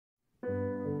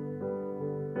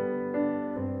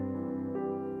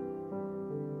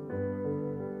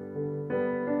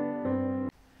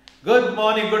Good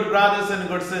morning, good brothers and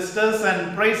good sisters,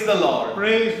 and praise the Lord.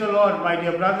 Praise the Lord, my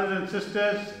dear brothers and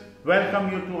sisters.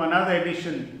 Welcome you to another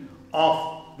edition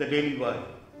of the Daily Word.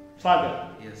 Father,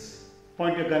 Yes.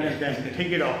 point your gun at them,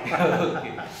 take it off.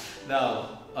 Okay.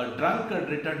 Now, a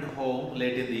drunkard returned home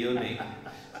late in the evening.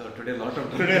 So today a lot of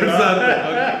drunkards are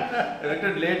there. Okay.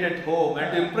 Returned late at home,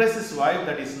 and to impress his wife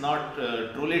that he's not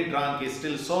truly drunk, he's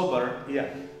still sober. Yeah.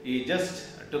 He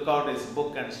just took out his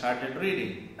book and started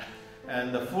reading.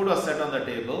 And the food was set on the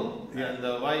table, and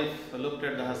the wife looked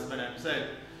at the husband and said,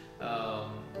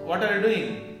 "What are you doing?"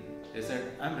 He said,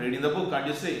 "I'm reading the book, can't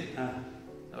you see?"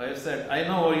 The wife said, "I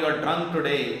know you are drunk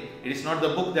today. It is not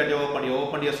the book that you opened. You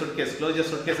opened your suitcase. Close your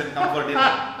suitcase and come for dinner."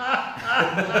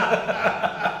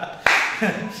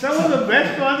 Some of the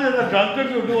best ones are the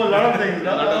drunkards who do a lot of things.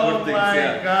 A lot of good things, my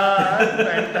yeah. God,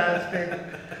 fantastic.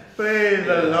 Praise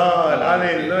the Lord.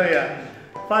 Hallelujah.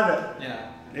 Father,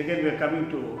 Yeah. again we are coming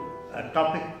to a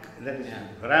topic that is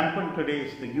rampant today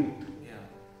is the youth. Yeah.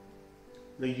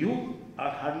 The youth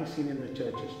are hardly seen in the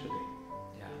churches today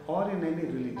Yeah. or in any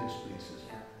religious places.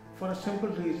 Yeah. For a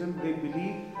simple reason, they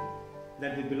believe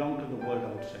that they belong to the world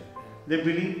outside. They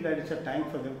believe that it's a time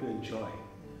for them to enjoy.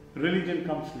 Religion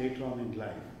comes later on in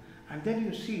life. And then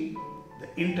you see the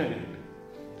internet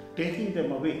taking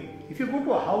them away. If you go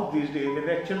to a house these days where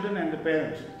there are children and the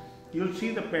parents, you'll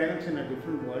see the parents in a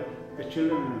different world, the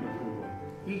children in a different world.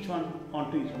 Each one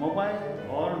onto his mobile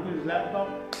or onto his laptop,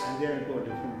 and they are into a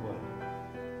different world.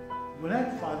 Well,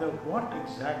 Father, what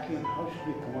exactly and how should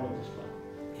we come out of this problem?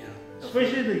 Yeah.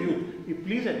 Especially the youth. You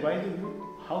please advise the youth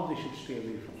how they should stay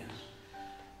away from this.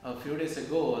 A few days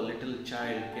ago, a little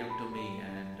child came to me,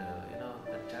 and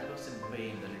the child was in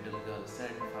pain. The little girl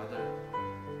said, "Father,"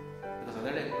 because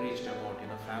other day I preached about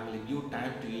family, give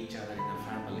time to each other in the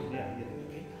family. Yeah.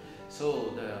 Okay. So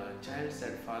the child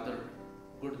said, "Father,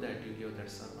 good that you gave that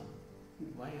sermon."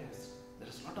 Why? There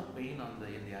is a lot of pain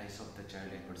in the eyes of the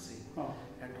child. I could see. Oh.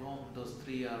 At home, those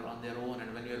three are on their own,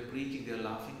 and when you are preaching, they are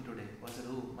laughing today. I said,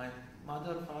 "Oh, my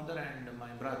mother, father, and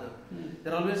my brother.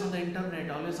 They're always on the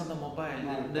internet, always on the mobile.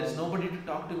 There is nobody to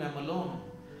talk to me. I'm alone."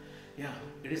 Yeah,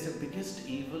 it is the biggest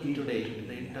evil today,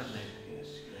 the internet.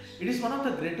 Yes. It is one of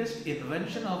the greatest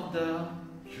invention of the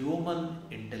human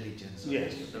intelligence.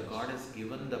 Yes. The God has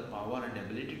given the power and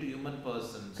ability to human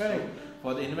persons. Correct.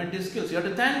 For the inventive skills, you have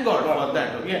to thank God for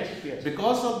that. Okay? Yes.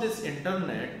 Because of this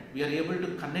internet, we are able to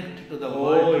connect to the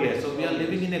world today. Yes. So we are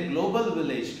living in a global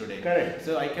village today. Correct.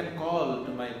 So I can call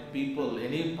to my people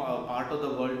any part of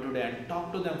the world today and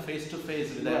talk to them face to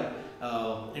face with the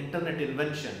internet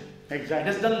invention. Exactly.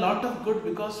 It has done a lot of good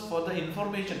because for the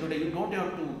information today, you don't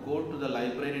have to go to the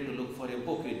library to look for a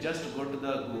book. You just go to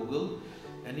the Google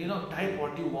and type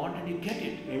what you want and you get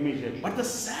it Immediately. But the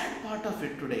sad part of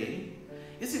it today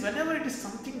is, whenever it is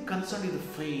something concerned with the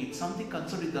faith, something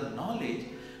concerned with the knowledge,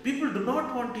 people do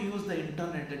not want to use the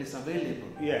internet that is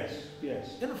available. Yes.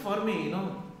 For me,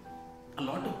 a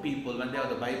lot of people, when they have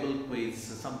the Bible quiz,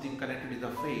 something connected with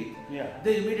the faith,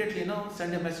 they immediately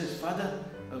send a message, "Father,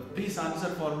 please answer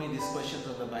for me these questions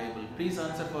of the Bible. Please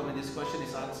answer for me. This question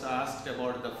is asked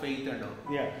about the faith and all."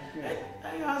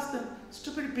 I ask them,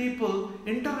 "Stupid people,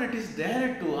 internet is there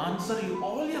to answer you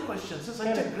all your questions. So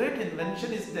such a great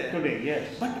invention is there. Today,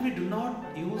 yes. But we do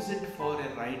not use it for a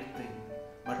right thing,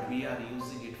 but we are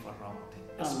using it for wrong thing.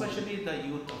 Especially the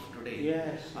youth of today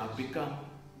have become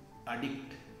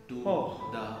addicted to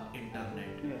the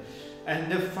internet. Yes. And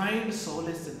they find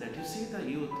solace in that. You see the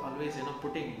youth always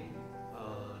putting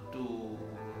two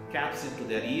caps into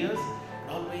their ears,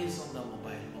 always on the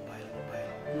mobile.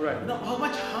 Right. Now how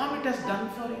much harm it has done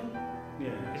for you?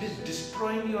 Yes. It is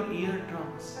destroying your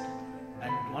eardrums.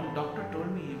 And one doctor told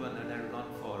me even that I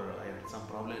had some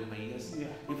problem with my ears.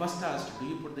 Yeah. He first asked, "Do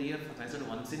you put the earphones?" I said,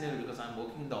 "Once in a while, because I'm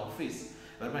working in the office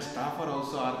where my staff are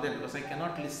also there, because I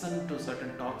cannot listen to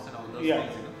certain talks and all those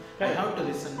things. I have to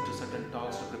listen to certain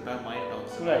talks to prepare my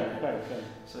talks." Right.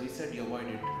 So he said, "You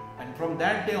avoid it." And from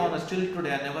that day on, still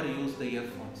today, I never use the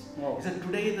earphones. Oh. He said,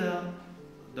 "Today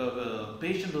the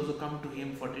patient, those who come to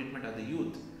him for treatment, are the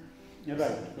youth."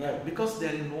 Right. Because they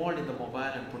are involved in the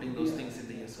mobile and putting those things in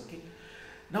the ears. Okay.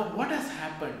 Now what has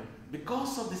happened?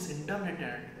 Because of this internet,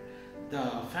 and the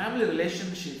family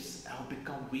relationships have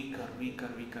become weaker.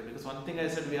 Because one thing I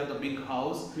said, we have the big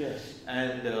house. Yes.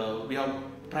 And we have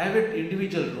private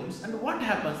individual rooms. And what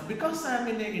happens? Because I am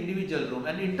in an individual room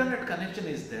and internet connection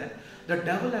is there, the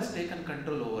devil has taken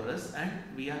control over us, and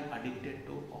we are addicted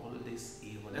to all this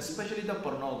evil, especially the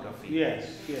pornography. Yes.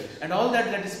 And all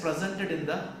that is presented in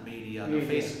the media, the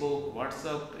Facebook,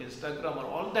 WhatsApp, Instagram, or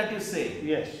all that you say.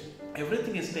 Yes.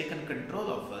 Everything is taken control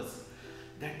of us.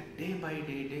 That day by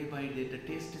day, the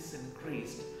taste is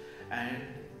increased, and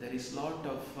there is lot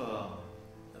of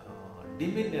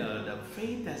the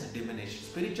faith has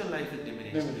diminished, spiritual life is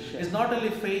diminished. It's not only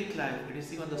faith life, it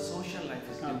is even the social life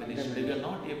is diminished. We are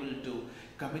not able to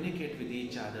communicate with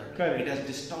each other. It has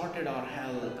distorted our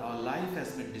health, our life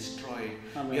has been destroyed.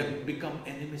 We have become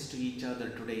enemies to each other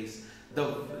today. The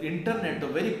internet, the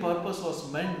very purpose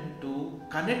was meant to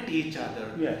connect each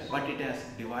other, but it has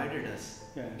divided us.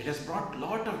 It has brought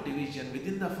lot of division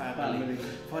within the family.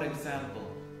 For example,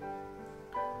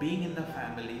 being in the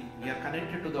family, we are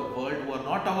connected to the world who are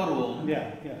not our own,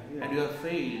 and we have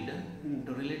failed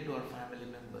to relate to our family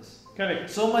members. Correct.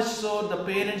 So much so, the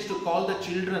parents to call the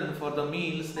children for the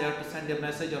meals, they have to send a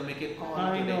message or make a call.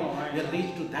 I know. We have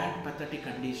reached to that pathetic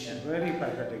condition. Very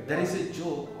pathetic. There is a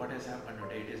joke, what has happened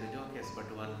today, it is a joke, yes,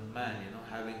 but one man,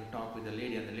 having talked with a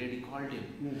lady, and the lady called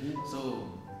him. So,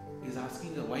 he's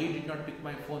asking her, why you did not pick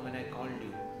my phone when I called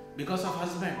you? Because of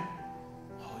husband.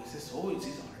 He says, oh, it's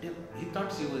already. He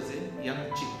thought she was a young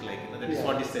chick, that is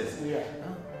what he says. So,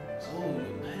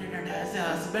 you married and has a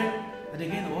husband? Then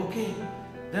again, okay.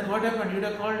 Then what happened? You would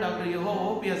have called after you. Oh,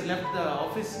 hope he has left the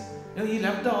office. He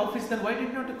left the office, then why did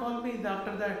you not call me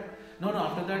after that? No,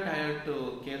 after that I had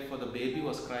to care for the baby,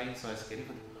 was crying, so I was caring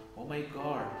for them. Oh my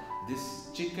God, this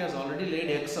chick has already laid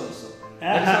eggs also.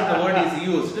 That is not the word is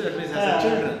used, that means has a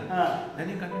children. Then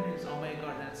he continues, oh my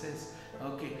God, and says,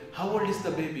 okay, how old is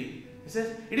the baby? He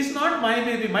says, it is not my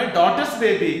baby, my daughter's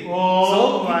baby.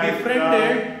 So he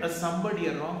befriended somebody,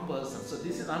 a wrong person. So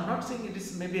this is, I'm not saying it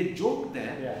is maybe a joke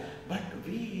there, but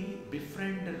we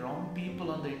befriend the wrong people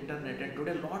on the internet, and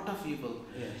today a lot of people.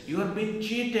 You are being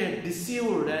cheated,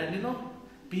 deceived, and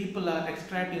people are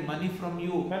extracting money from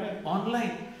you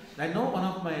online. I know one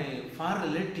of my far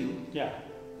relative,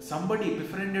 somebody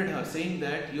befriended her saying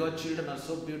that your children are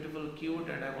so beautiful, cute,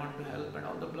 and I want to help, and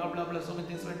all the blah blah blah, so many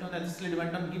things went on, and this lady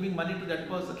went on giving money to that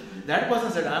person. That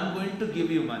person said, I'm going to give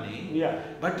you money,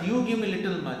 but you give me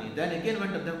little money. Then again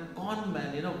went on, the con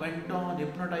man, went on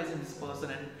hypnotizing this person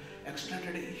and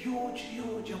extracted a huge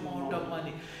amount of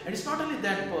money. And it's not only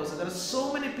that person, there are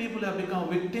so many people who have become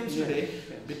victims today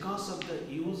because of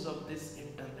the use of this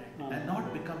internet. And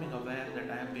not becoming aware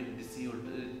that I have been deceived,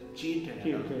 cheated.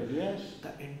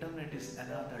 The internet is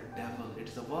another devil. It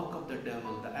is the work of the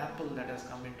devil, the apple that has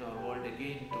come into our world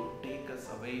again to take us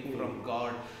away from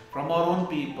God, from our own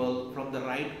people, from the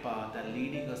right path, and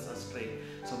leading us astray.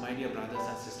 So my dear brothers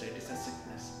and sisters, it is a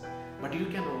sickness, but you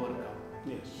can overcome.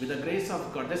 With the grace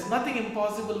of God. There's nothing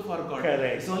impossible for God.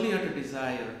 It's only here to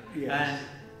desire. And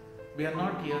we are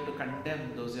not here to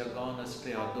condemn those who have gone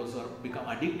astray or those who have become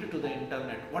addicted to the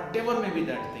internet, whatever may be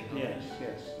that thing.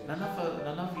 None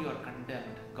of you are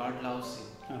condemned. God loves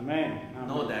you. Amen.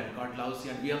 Know that God loves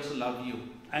you, and we also love you.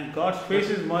 And God's face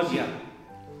is mercy.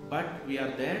 But we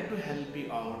are there to help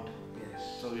you out.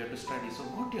 So we have to study. So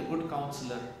go to a good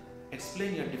counselor.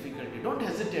 Explain your difficulty. Don't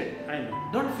hesitate.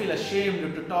 Don't feel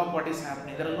ashamed to talk what is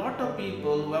happening. There are a lot of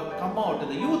people who have come out,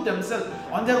 the youth themselves,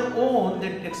 on their own,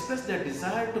 they express their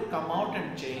desire to come out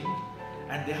and change,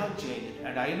 and they have changed.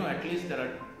 And I know at least there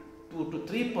are 2 to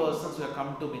 3 persons who have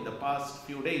come to me in the past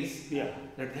few days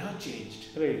that they have changed.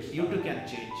 You too can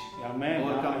change.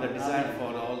 Overcome the desire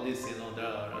for all this,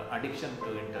 the addiction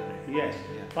to internet.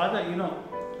 Father,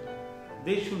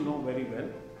 they should know very well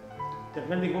that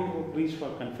when they go to a priest for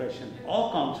confession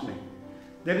or counseling,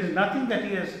 there is nothing that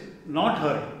he has not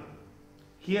heard.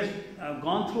 He has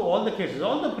gone through all the cases,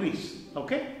 all the priests,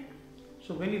 okay?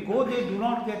 So when you go there, do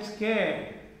not get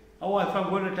scared. Oh, if I'm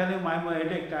going to tell him I'm an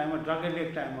addict, I'm a drug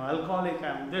addict, I'm an alcoholic,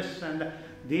 I'm this and that.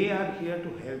 They are here to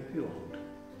help you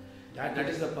out. That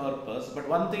is the purpose. But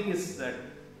one thing is that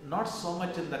not so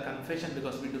much in the confession,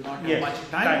 because we do not have much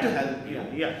time to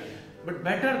help you. But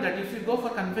better that if you go for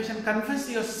confession, confess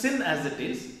your sin as it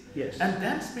is, and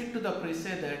then speak to the priest,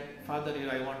 say that, Father,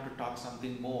 I want to talk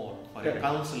something more for a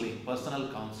counseling,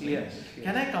 personal counseling.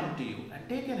 Can I come to you? And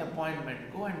take an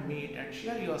appointment, go and meet and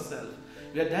share yourself.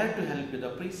 We are there to help you. The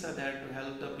priests are there to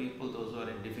help the people, those who are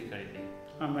in difficulty.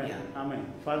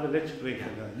 Amen. Father, let's pray for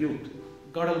the youth.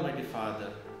 God Almighty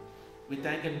Father, we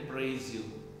thank and praise you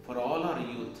for all our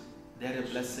youth. They are a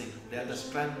blessing. They are the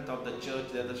strength of the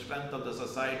church. They are the strength of the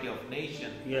society, of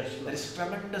nation. There is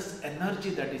tremendous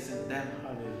energy that is in them.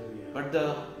 But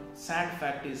the sad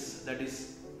fact is that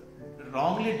is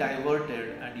wrongly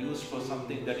diverted and used for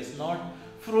something that is not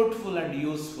fruitful and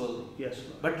useful.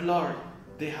 But Lord,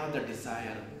 they have the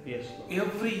desire.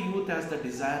 Every youth has the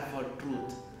desire for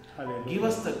truth. Give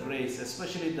us the grace,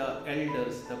 especially the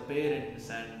elders, the parents,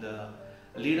 and the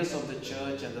leaders of the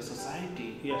church and the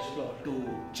society, to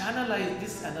channelize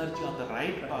this energy on the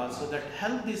right path, so that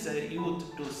help this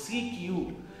youth to seek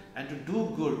you and to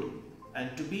do good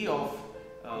and to be of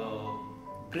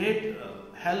great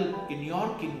help in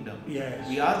your kingdom. Yes.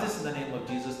 We ask this in the name of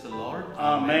Jesus the Lord.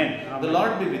 Amen. Amen. The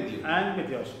Lord be with you. And with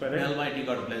your spirit. May Almighty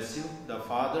God bless you, the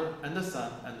Father and the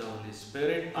Son and the Holy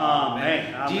Spirit.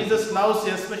 Amen. Amen. Jesus loves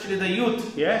you, especially the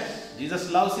youth. Yes.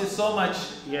 Jesus loves you so much.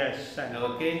 Yes. And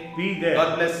okay. be there.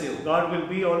 God bless you. God will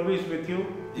be always with you.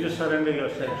 You Yeah. surrender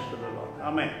yourselves to the Lord.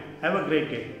 Amen. Have a great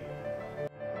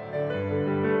day.